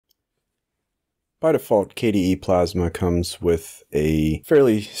By default, KDE Plasma comes with a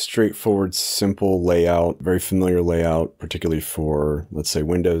fairly straightforward, simple layout, very familiar layout, particularly for, let's say,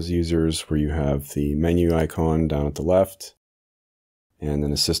 Windows users, where you have the menu icon down at the left, and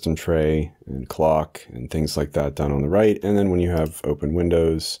then a system tray and clock and things like that down on the right. And then when you have open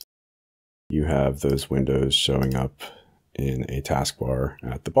Windows, you have those windows showing up in a taskbar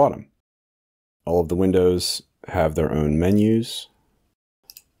at the bottom. All of the windows have their own menus.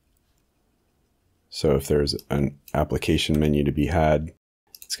 So if there's an application menu to be had,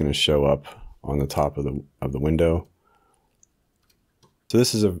 it's going to show up on the top of the window. So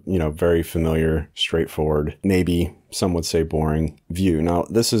this is a very familiar, straightforward, maybe some would say boring view. Now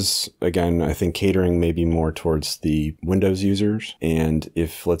this is, again, I think catering maybe more towards the Windows users. And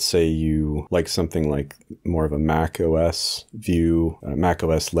if, let's say, you like something like more of a macOS view,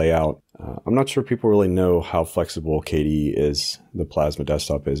 macOS layout, I'm not sure people really know how flexible KDE is, the Plasma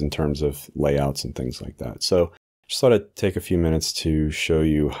desktop is, in terms of layouts and things like that. So just thought I'd take a few minutes to show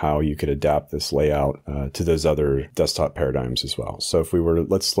you how you could adapt this layout to those other desktop paradigms as well. So if we were to,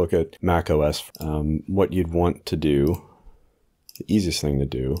 let's look at macOS, what you'd want to do, the easiest thing to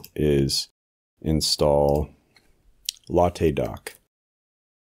do is install Latte Dock.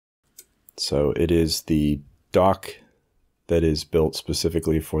 So it is the dock that is built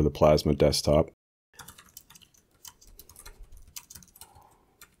specifically for the Plasma desktop.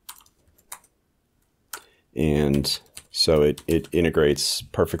 And so it integrates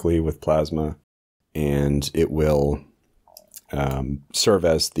perfectly with Plasma, and it will serve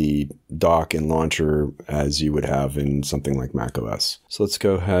as the dock and launcher as you would have in something like macOS. So let's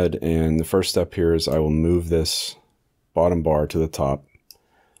go ahead, and the first step here is I will move this bottom bar to the top.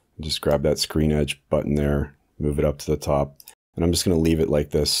 Just grab that screen edge button there, move it up to the top, and I'm just going to leave it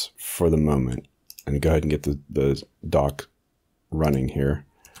like this for the moment and go ahead and get the dock running here.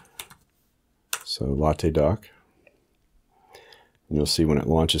 So Latte Dock, and you'll see when it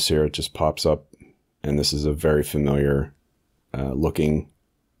launches here, it just pops up, and this is a very familiar looking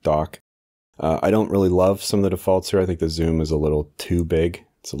dock. I don't really love some of the defaults here. I think the zoom is a little too big.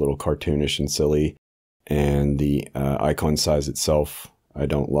 It's a little cartoonish and silly, and the icon size itself I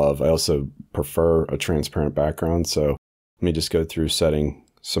don't love. I also prefer a transparent background, so let me just go through setting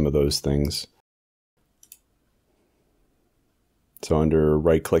some of those things. So under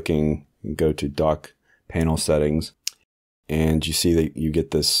right-clicking, go to Dock Panel Settings, and you see that you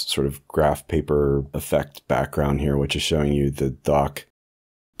get this sort of graph paper effect background here, which is showing you the dock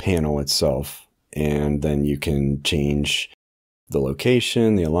panel itself. And then you can change the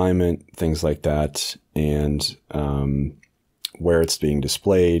location, the alignment, things like that, and where it's being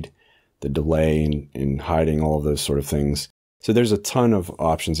displayed, the delay in hiding, all of those sort of things. So there's a ton of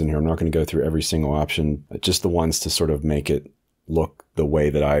options in here. I'm not going to go through every single option, just the ones to sort of make it look the way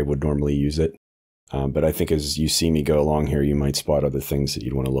that I would normally use it. But I think as you see me go along here, you might spot other things that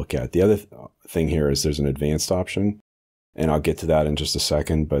you'd want to look at. The other thing here is there's an advanced option, and I'll get to that in just a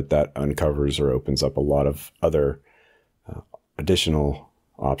second, but that uncovers or opens up a lot of other additional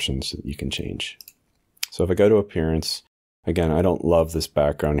options that you can change. So if I go to Appearance, again, I don't love this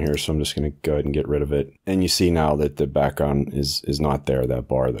background here, so I'm just going to go ahead and get rid of it. And you see now that the background is not there, that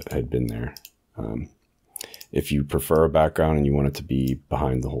bar that had been there. If you prefer a background and you want it to be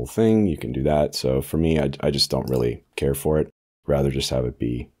behind the whole thing, you can do that. So for me, I just don't really care for it. Rather just have it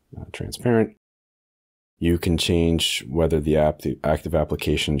be transparent. You can change whether the active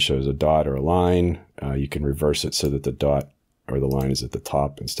application shows a dot or a line. You can reverse it so that the dot or the line is at the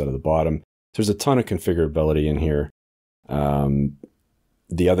top instead of the bottom. There's a ton of configurability in here.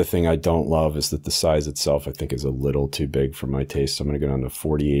 The other thing I don't love is that the size itself, I think, is a little too big for my taste. So I'm going to go down to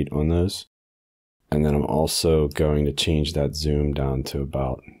 48 on those. And then I'm also going to change that zoom down to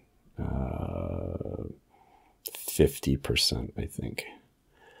about 50%, I think.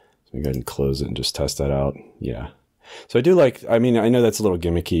 So I'm going to go ahead and close it and just test that out. Yeah. So I do like, I mean, I know that's a little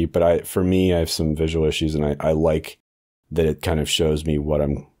gimmicky, but for me, I have some visual issues, and I like that it kind of shows me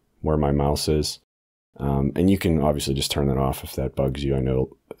where my mouse is. And you can obviously just turn that off if that bugs you. I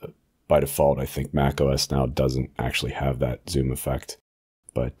know by default, I think macOS now doesn't actually have that zoom effect,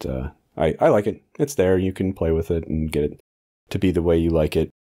 but I like it. It's there. You can play with it and get it to be the way you like it.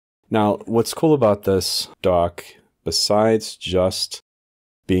 Now, what's cool about this dock, besides just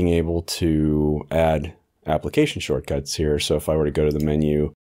being able to add application shortcuts here, so if I were to go to the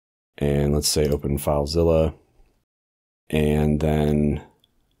menu and let's say open FileZilla and then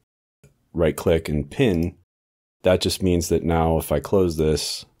right click and pin, that just means that now if I close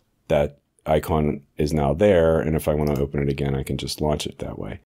this, that icon is now there, and if I want to open it again, I can just launch it that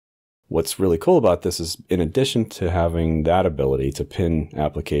way. What's really cool about this is, in addition to having that ability to pin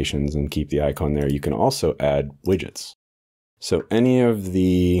applications and keep the icon there, you can also add widgets. So any of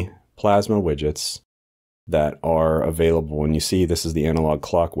the Plasma widgets that are available, and you see this is the analog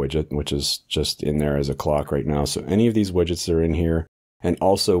clock widget, which is just in there as a clock right now. So any of these widgets that are in here, and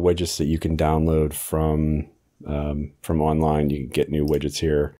also widgets that you can download from online. You can get new widgets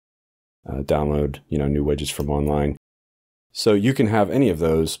here, download new widgets from online. So you can have any of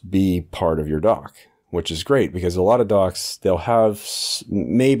those be part of your dock, which is great because a lot of docks, they'll have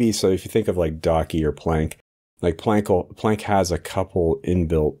maybe, so if you think of like Docky or Plank, like Plank has a couple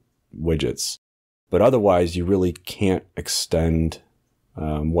inbuilt widgets, but otherwise you really can't extend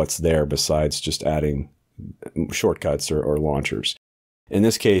what's there besides just adding shortcuts or launchers. In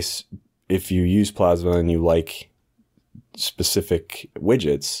this case, if you use Plasma and you like specific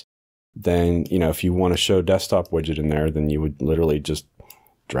widgets, then, if you want to show desktop widget in there, then you would literally just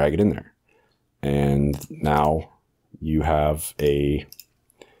drag it in there. And now you have a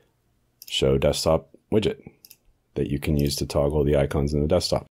show desktop widget that you can use to toggle the icons in the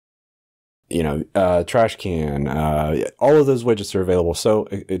desktop. Trash can, all of those widgets are available. So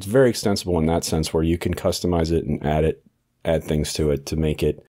it's very extensible in that sense where you can customize it and add things to it to make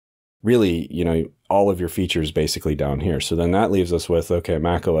it really, all of your features basically down here. So then that leaves us with, okay,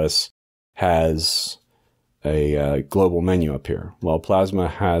 macOS has a global menu up here. Well, Plasma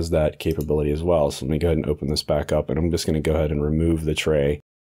has that capability as well. So let me go ahead and open this back up, and I'm just going to go ahead and remove the tray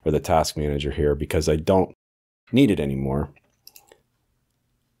or the task manager here because I don't need it anymore.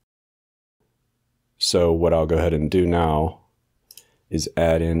 So what I'll go ahead and do now is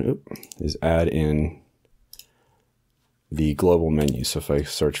add in the global menu. So if I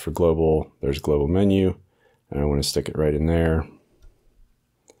search for global, there's global menu, and I want to stick it right in there.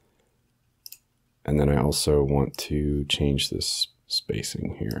 And then I also want to change this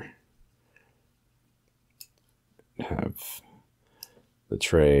spacing here. Have the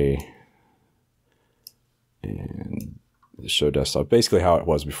tray and the show desktop, basically how it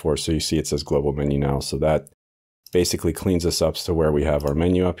was before. So you see it says global menu now. So that basically cleans us up to where we have our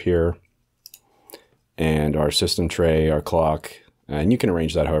menu up here and our system tray, our clock, and you can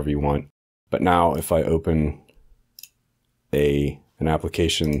arrange that however you want. But now if I open an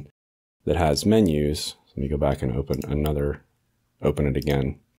application that has menus, let me go back and open it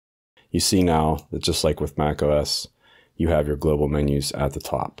again. You see now that just like with macOS, you have your global menus at the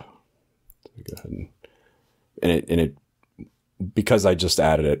top. So go ahead and it because I just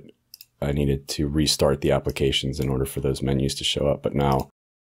added it, I needed to restart the applications in order for those menus to show up. But now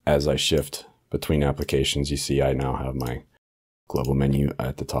as I shift between applications, you see I now have my global menu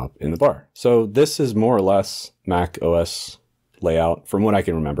at the top in the bar. So this is more or less macOS layout from what I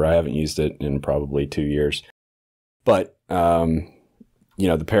can remember. I haven't used it in probably 2 years, but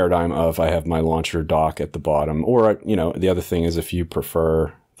the paradigm of I have my launcher dock at the bottom, or the other thing is if you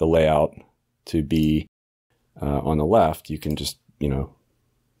prefer the layout to be on the left, you can just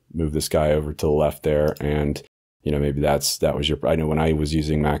move this guy over to the left there, and maybe that was your. I know when I was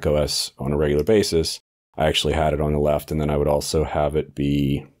using macOS on a regular basis, I actually had it on the left, and then I would also have it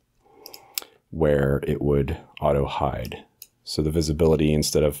be where it would auto hide. So the visibility,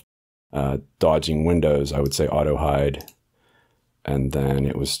 instead of dodging windows, I would say auto hide, and then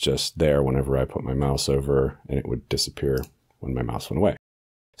it was just there whenever I put my mouse over, and it would disappear when my mouse went away.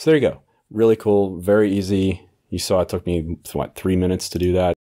 So there you go. Really cool, very easy. You saw it took me, 3 minutes to do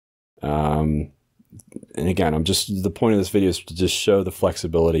that. And again, the point of this video is to just show the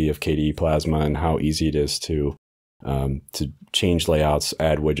flexibility of KDE Plasma and how easy it is to change layouts,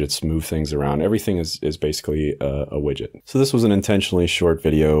 add widgets, move things around. Everything is basically a widget. So this was an intentionally short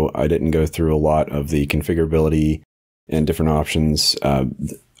video. I didn't go through a lot of the configurability and different options.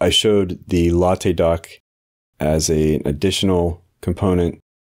 I showed the Latte Dock as an additional component.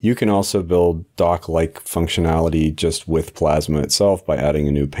 You can also build dock-like functionality just with Plasma itself by adding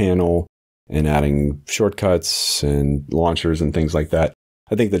a new panel and adding shortcuts and launchers and things like that.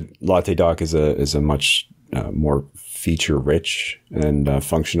 I think that Latte Dock is a much more feature-rich and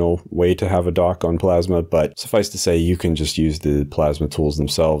functional way to have a dock on Plasma, but suffice to say, you can just use the Plasma tools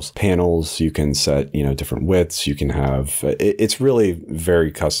themselves. Panels, you can set different widths. You can have it's really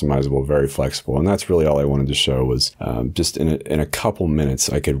very customizable, very flexible, and that's really all I wanted to show was just in a couple minutes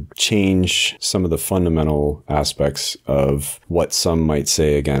I could change some of the fundamental aspects of what some might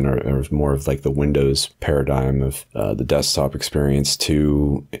say again are more of like the Windows paradigm of the desktop experience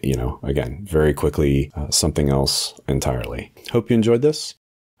to again very quickly something else entirely. Hope you enjoyed this.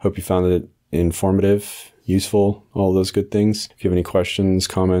 Hope you found it informative, useful, all those good things. If you have any questions,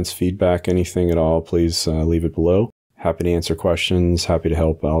 comments, feedback, anything at all, please leave it below. Happy to answer questions, happy to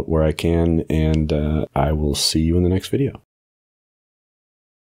help out where I can, and I will see you in the next video.